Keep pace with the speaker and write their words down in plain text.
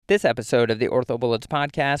This episode of the OrthoBullets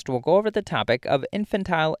podcast will go over the topic of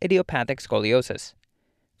infantile idiopathic scoliosis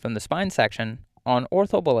from the spine section on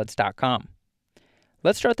orthobullets.com.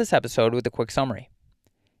 Let's start this episode with a quick summary.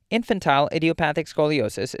 Infantile idiopathic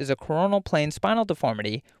scoliosis is a coronal plane spinal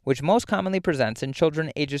deformity which most commonly presents in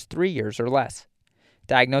children ages 3 years or less.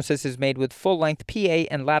 Diagnosis is made with full-length PA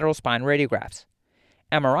and lateral spine radiographs.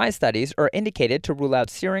 MRI studies are indicated to rule out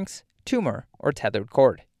syrinx, tumor, or tethered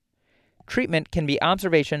cord. Treatment can be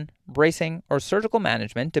observation, bracing, or surgical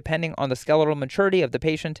management depending on the skeletal maturity of the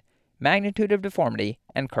patient, magnitude of deformity,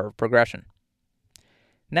 and curve progression.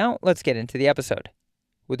 Now let's get into the episode.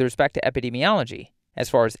 With respect to epidemiology, as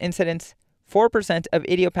far as incidence, 4% of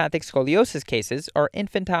idiopathic scoliosis cases are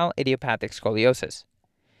infantile idiopathic scoliosis.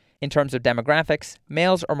 In terms of demographics,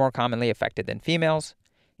 males are more commonly affected than females.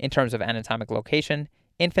 In terms of anatomic location,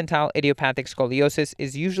 infantile idiopathic scoliosis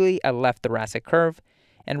is usually a left thoracic curve,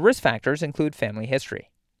 and risk factors include family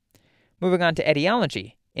history. Moving on to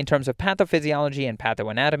etiology, in terms of pathophysiology and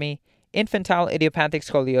pathoanatomy, infantile idiopathic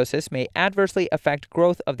scoliosis may adversely affect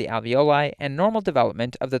growth of the alveoli and normal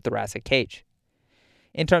development of the thoracic cage.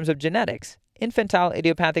 In terms of genetics, infantile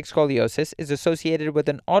idiopathic scoliosis is associated with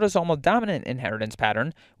an autosomal dominant inheritance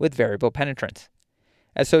pattern with variable penetrance.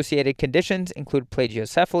 Associated conditions include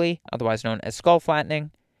plagiocephaly, otherwise known as skull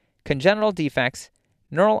flattening, congenital defects,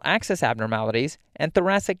 neural axis abnormalities, and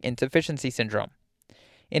thoracic insufficiency syndrome.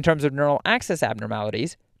 In terms of neural axis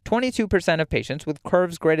abnormalities, 22% of patients with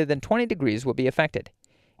curves greater than 20 degrees will be affected.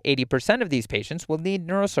 80% of these patients will need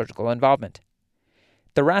neurosurgical involvement.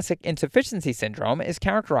 Thoracic insufficiency syndrome is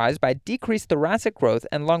characterized by decreased thoracic growth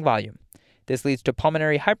and lung volume. This leads to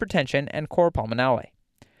pulmonary hypertension and cor pulmonale.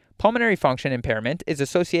 Pulmonary function impairment is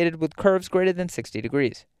associated with curves greater than 60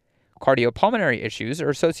 degrees. Cardiopulmonary issues are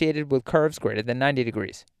associated with curves greater than 90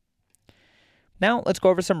 degrees. Now let's go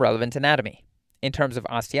over some relevant anatomy. In terms of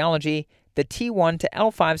osteology, the T1 to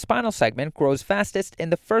L5 spinal segment grows fastest in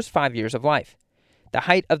the first 5 years of life. The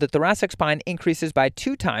height of the thoracic spine increases by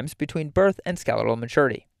 2 times between birth and skeletal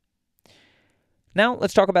maturity. Now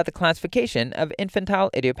let's talk about the classification of infantile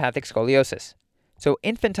idiopathic scoliosis. So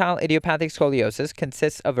infantile idiopathic scoliosis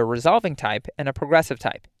consists of a resolving type and a progressive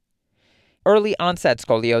type. Early onset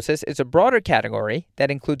scoliosis is a broader category that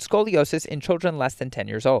includes scoliosis in children less than 10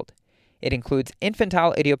 years old. It includes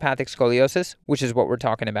infantile idiopathic scoliosis, which is what we're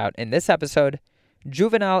talking about in this episode,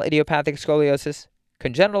 juvenile idiopathic scoliosis,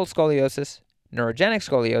 congenital scoliosis, neurogenic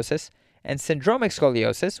scoliosis, and syndromic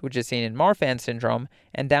scoliosis, which is seen in Marfan syndrome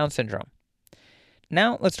and Down syndrome.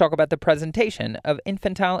 Now let's talk about the presentation of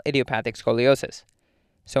infantile idiopathic scoliosis.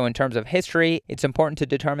 So in terms of history, it's important to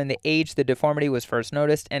determine the age the deformity was first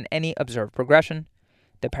noticed and any observed progression,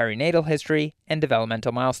 the perinatal history, and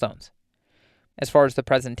developmental milestones. As far as the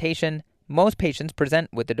presentation, most patients present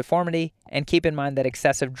with the deformity, and keep in mind that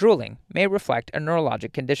excessive drooling may reflect a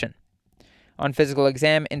neurologic condition. On physical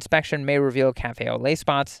exam, inspection may reveal cafe au lait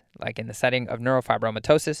spots, like in the setting of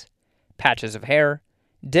neurofibromatosis, patches of hair,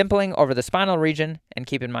 dimpling over the spinal region, and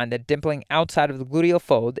keep in mind that dimpling outside of the gluteal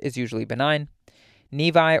fold is usually benign,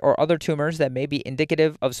 nevi or other tumors that may be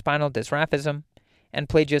indicative of spinal dysraphism, and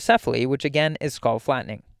plagiocephaly, which again is skull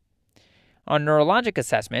flattening. On neurologic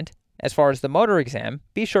assessment, as far as the motor exam,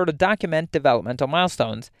 be sure to document developmental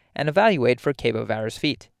milestones and evaluate for cavovarus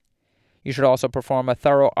feet. You should also perform a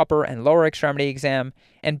thorough upper and lower extremity exam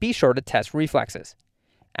and be sure to test reflexes.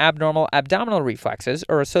 Abnormal abdominal reflexes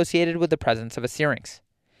are associated with the presence of a syrinx.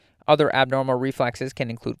 Other abnormal reflexes can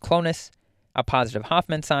include clonus, a positive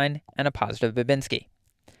Hoffman sign, and a positive Babinski.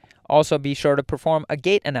 Also be sure to perform a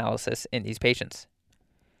gait analysis in these patients.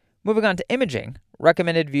 Moving on to imaging,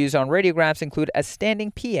 recommended views on radiographs include a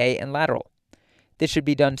standing PA and lateral. This should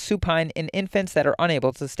be done supine in infants that are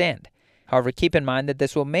unable to stand. However, keep in mind that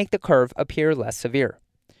this will make the curve appear less severe.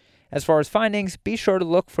 As far as findings, be sure to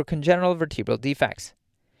look for congenital vertebral defects.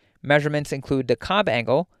 Measurements include the Cobb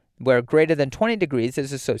angle, where greater than 20 degrees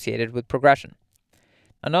is associated with progression.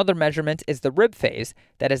 Another measurement is the rib phase,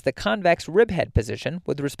 that is the convex rib head position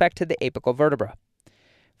with respect to the apical vertebra.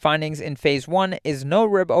 Findings in Phase 1 is no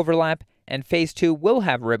rib overlap, and Phase 2 will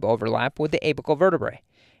have rib overlap with the apical vertebrae,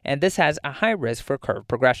 and this has a high risk for curve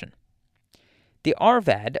progression. The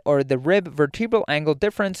RVAD, or the rib vertebral angle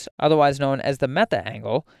difference, otherwise known as the meta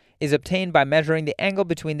angle, is obtained by measuring the angle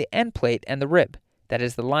between the end plate and the rib, that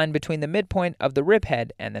is the line between the midpoint of the rib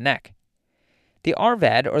head and the neck. The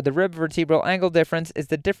RVAD, or the rib vertebral angle difference, is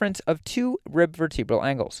the difference of 2 rib vertebral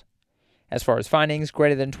angles. As far as findings,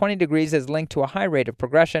 greater than 20 degrees is linked to a high rate of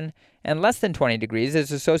progression, and less than 20 degrees is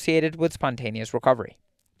associated with spontaneous recovery.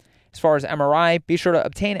 As far as MRI, be sure to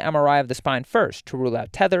obtain MRI of the spine first to rule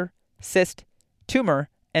out tether, cyst, tumor,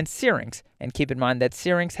 and syrinx, and keep in mind that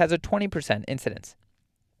syrinx has a 20% incidence.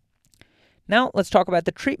 Now let's talk about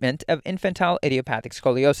the treatment of infantile idiopathic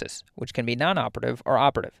scoliosis, which can be non-operative or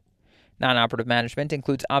operative. Non-operative management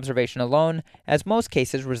includes observation alone, as most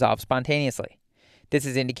cases resolve spontaneously. This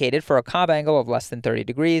is indicated for a Cobb angle of less than 30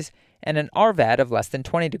 degrees and an RVAD of less than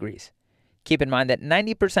 20 degrees. Keep in mind that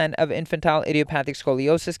 90% of infantile idiopathic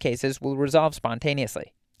scoliosis cases will resolve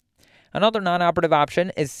spontaneously. Another non-operative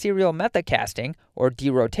option is serial methacasting or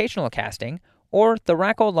derotational casting, or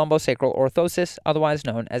thoracolumboSacral orthosis, otherwise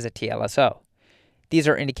known as a TLSO. These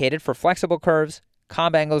are indicated for flexible curves,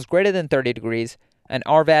 Cobb angles greater than 30 degrees, an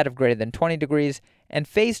RVAD of greater than 20 degrees, and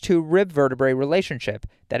phase 2 rib-vertebrae relationship,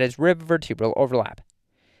 that is rib-vertebral overlap.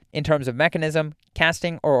 In terms of mechanism,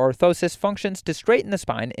 casting or orthosis functions to straighten the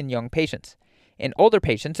spine in young patients. In older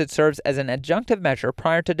patients, it serves as an adjunctive measure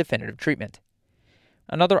prior to definitive treatment.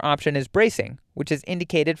 Another option is bracing, which is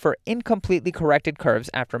indicated for incompletely corrected curves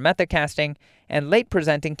after methacasting and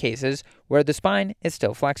late-presenting cases where the spine is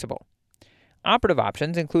still flexible. Operative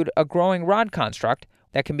options include a growing rod construct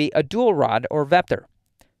that can be a dual rod or VEPTR,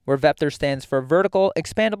 where VEPTR stands for Vertical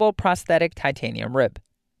Expandable Prosthetic Titanium Rib.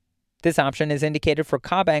 This option is indicated for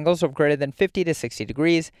Cobb angles of greater than 50 to 60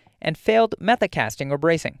 degrees and failed methacasting or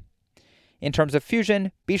bracing. In terms of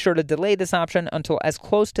fusion, be sure to delay this option until as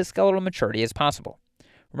close to skeletal maturity as possible.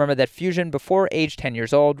 Remember that fusion before age 10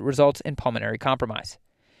 years old results in pulmonary compromise.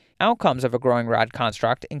 Outcomes of a growing rod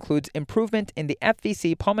construct includes improvement in the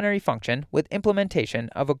FVC pulmonary function with implementation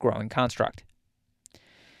of a growing construct.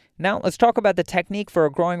 Now let's talk about the technique for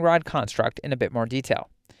a growing rod construct in a bit more detail.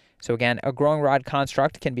 So again, a growing rod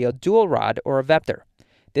construct can be a dual rod or a VEPTR.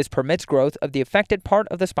 This permits growth of the affected part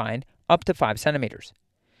of the spine up to 5 centimeters.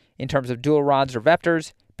 In terms of dual rods or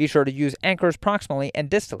VEPTRs, be sure to use anchors proximally and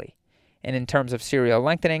distally. And in terms of serial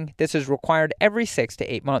lengthening, this is required every 6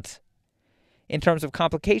 to 8 months. In terms of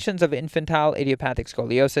complications of infantile idiopathic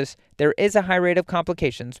scoliosis, there is a high rate of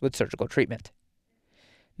complications with surgical treatment.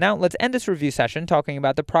 Now let's end this review session talking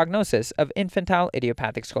about the prognosis of infantile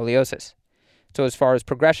idiopathic scoliosis. So as far as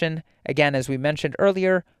progression, again, as we mentioned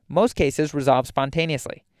earlier, most cases resolve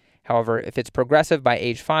spontaneously. However, if it's progressive by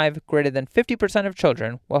age 5, greater than 50% of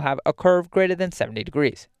children will have a curve greater than 70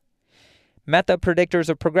 degrees. Meta predictors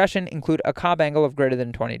of progression include a Cobb angle of greater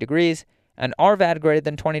than 20 degrees, an RVAD greater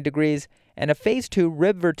than 20 degrees, and a phase 2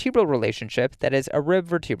 rib-vertebral relationship, that is a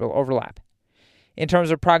rib-vertebral overlap. In terms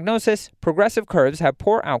of prognosis, progressive curves have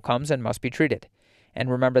poor outcomes and must be treated. And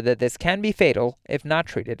remember that this can be fatal if not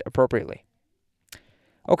treated appropriately.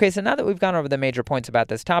 Okay, so now that we've gone over the major points about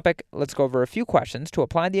this topic, let's go over a few questions to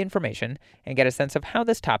apply the information and get a sense of how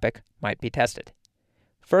this topic might be tested.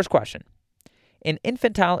 First question. In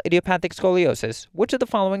infantile idiopathic scoliosis, which of the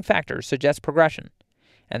following factors suggest progression?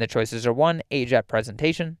 And the choices are 1. Age at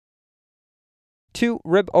presentation, 2.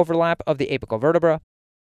 Rib overlap of the apical vertebra,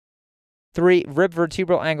 3. Rib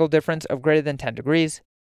vertebral angle difference of greater than 10 degrees,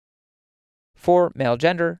 4. Male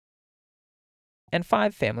gender, and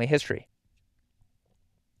 5. Family history.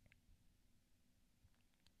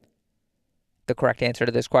 The correct answer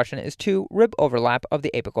to this question is 2. Rib overlap of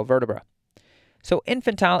the apical vertebra. So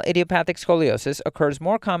infantile idiopathic scoliosis occurs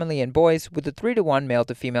more commonly in boys with a 3-to-1 male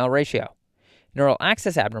to female ratio. Neural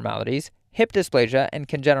axis abnormalities, hip dysplasia, and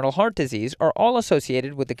congenital heart disease are all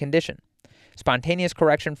associated with the condition. Spontaneous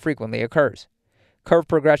correction frequently occurs. Curve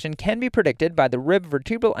progression can be predicted by the rib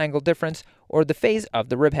vertebral angle difference or the phase of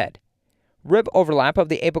the rib head. Rib overlap of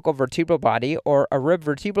the apical vertebral body or a rib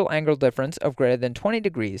vertebral angle difference of greater than 20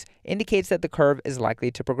 degrees indicates that the curve is likely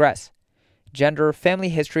to progress. Gender, family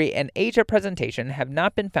history, and age at presentation have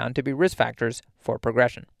not been found to be risk factors for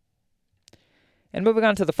progression. And moving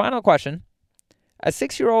on to the final question. A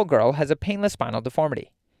 6-year-old girl has a painless spinal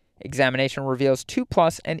deformity. Examination reveals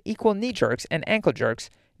 2+ and equal knee jerks and ankle jerks,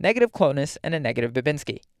 negative clonus, and a negative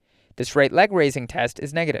Babinski. The straight leg raising test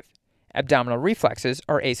is negative. Abdominal reflexes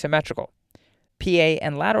are asymmetrical. PA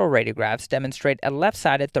and lateral radiographs demonstrate a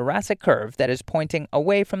left-sided thoracic curve that is pointing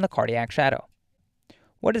away from the cardiac shadow.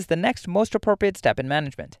 What is the next most appropriate step in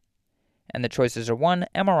management? And the choices are 1.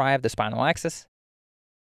 MRI of the spinal axis,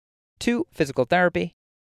 2. Physical therapy,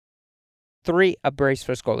 3. A brace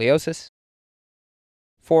for scoliosis,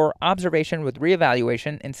 4. Observation with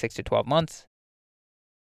reevaluation in 6 to 12 months,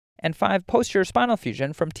 and 5. Posterior spinal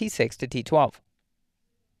fusion from T6 to T12.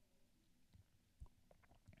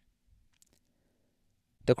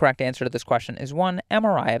 The correct answer to this question is 1.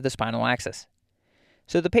 MRI of the spinal axis.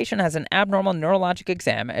 So the patient has an abnormal neurologic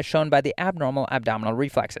exam as shown by the abnormal abdominal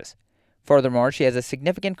reflexes. Furthermore, she has a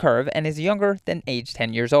significant curve and is younger than age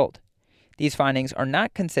 10 years old. These findings are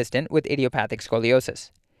not consistent with idiopathic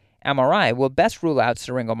scoliosis. MRI will best rule out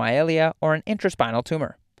syringomyelia or an intraspinal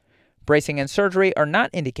tumor. Bracing and surgery are not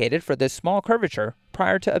indicated for this small curvature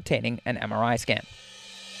prior to obtaining an MRI scan.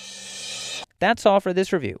 That's all for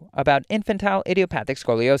this review about infantile idiopathic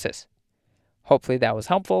scoliosis. Hopefully that was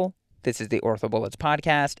helpful. This is the OrthoBullets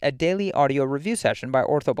podcast, a daily audio review session by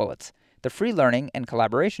OrthoBullets, the free learning and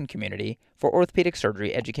collaboration community for orthopedic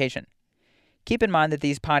surgery education. Keep in mind that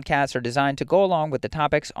these podcasts are designed to go along with the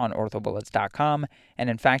topics on orthobullets.com, and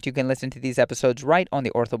in fact, you can listen to these episodes right on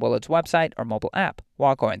the OrthoBullets website or mobile app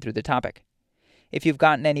while going through the topic. If you've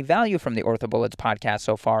gotten any value from the OrthoBullets podcast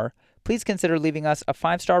so far, please consider leaving us a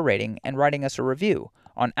 5-star rating and writing us a review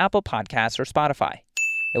on Apple Podcasts or Spotify.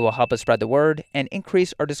 It will help us spread the word and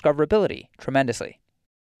increase our discoverability tremendously.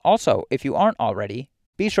 Also, if you aren't already,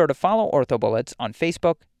 be sure to follow OrthoBullets on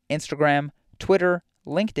Facebook, Instagram, Twitter,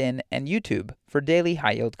 LinkedIn, and YouTube for daily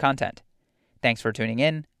high-yield content. Thanks for tuning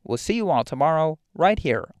in. We'll see you all tomorrow right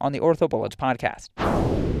here on the OrthoBullets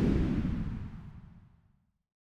podcast.